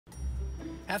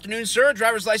Afternoon, sir.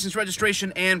 Driver's license,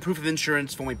 registration, and proof of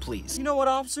insurance for me, please. You know what,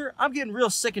 officer? I'm getting real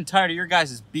sick and tired of your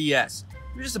guys' BS.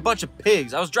 You're just a bunch of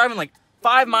pigs. I was driving like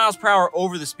 5 miles per hour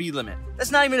over the speed limit.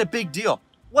 That's not even a big deal.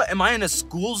 What, am I in a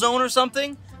school zone or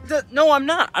something? No, I'm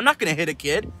not. I'm not gonna hit a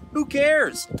kid. Who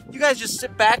cares? You guys just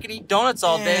sit back and eat donuts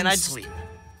all day and I sleep.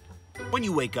 When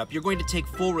you wake up, you're going to take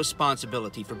full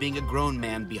responsibility for being a grown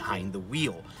man behind the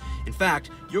wheel. In fact,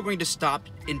 you're going to stop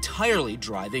entirely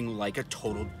driving like a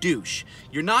total douche.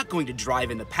 You're not going to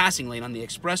drive in the passing lane on the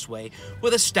expressway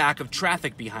with a stack of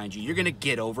traffic behind you. You're going to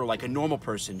get over like a normal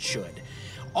person should.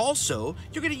 Also,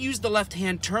 you're going to use the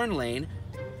left-hand turn lane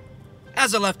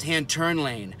as a left-hand turn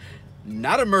lane,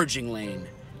 not a merging lane,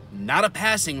 not a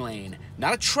passing lane,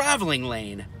 not a traveling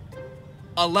lane,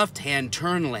 a left-hand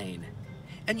turn lane.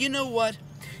 And you know what?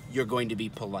 You're going to be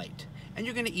polite. And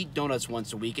you're going to eat donuts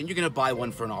once a week, and you're going to buy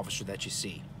one for an officer that you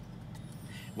see.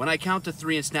 When I count to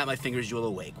 3 and snap my fingers, you'll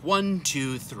awake. 1,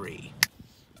 2, 3.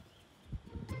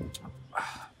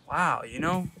 Wow, you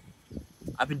know,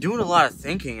 I've been doing a lot of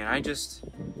thinking, and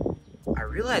I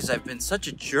realize I've been such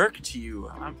a jerk to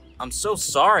you. I'm so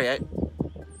sorry. I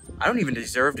don't even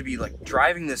deserve to be, like,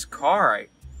 driving this car.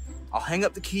 I'll hang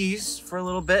up the keys for a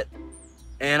little bit,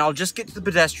 and I'll just get to the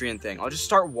pedestrian thing. I'll just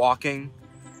start walking.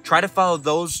 Try to follow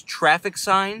those traffic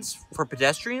signs for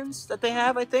pedestrians that they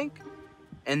have, I think.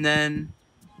 And then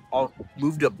I'll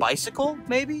move to a bicycle,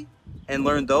 maybe, and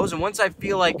learn those. And once I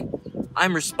feel like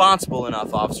I'm responsible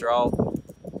enough, officer, I'll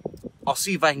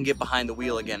see if I can get behind the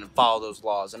wheel again and follow those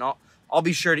laws. And I'll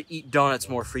be sure to eat donuts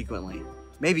more frequently.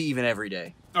 Maybe even every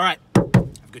day. All right. Have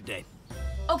a good day.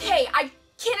 Okay, I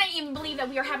cannot even believe that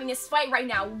we are having this fight right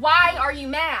now. Why are you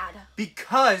mad?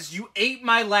 Because you ate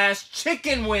my last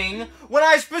chicken wing when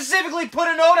I specifically put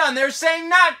a note on there saying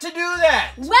not to do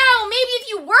that. Well, maybe if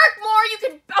you work more, you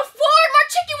could afford more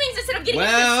chicken wings instead of getting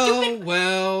stupid...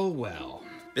 Well.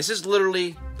 This is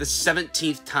literally the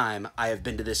 17th time I have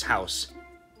been to this house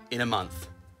in a month.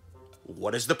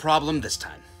 What is the problem this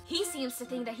time? He seems to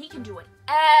think that he can do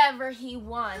whatever he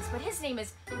wants, but his name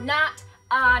is not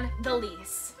on the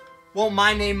lease. Well,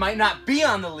 my name might not be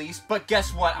on the lease, but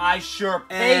guess what? I sure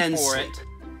pay for it.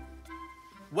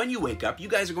 When you wake up, you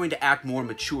guys are going to act more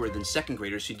mature than second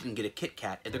graders who didn't get a Kit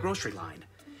Kat at the grocery line.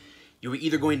 You're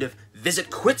either going to visit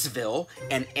Quittsville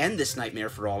and end this nightmare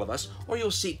for all of us, or you'll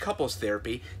seek couples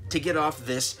therapy to get off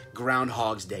this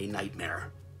Groundhog's Day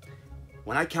nightmare.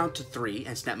 When I count to 3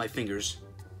 and snap my fingers,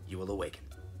 you will awaken.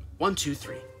 1, 2,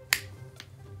 3.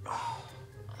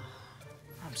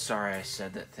 I'm sorry I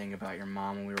said that thing about your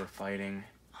mom when we were fighting.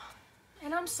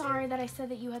 And I'm sorry that I said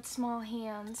that you had small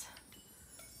hands.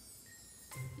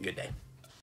 Good day.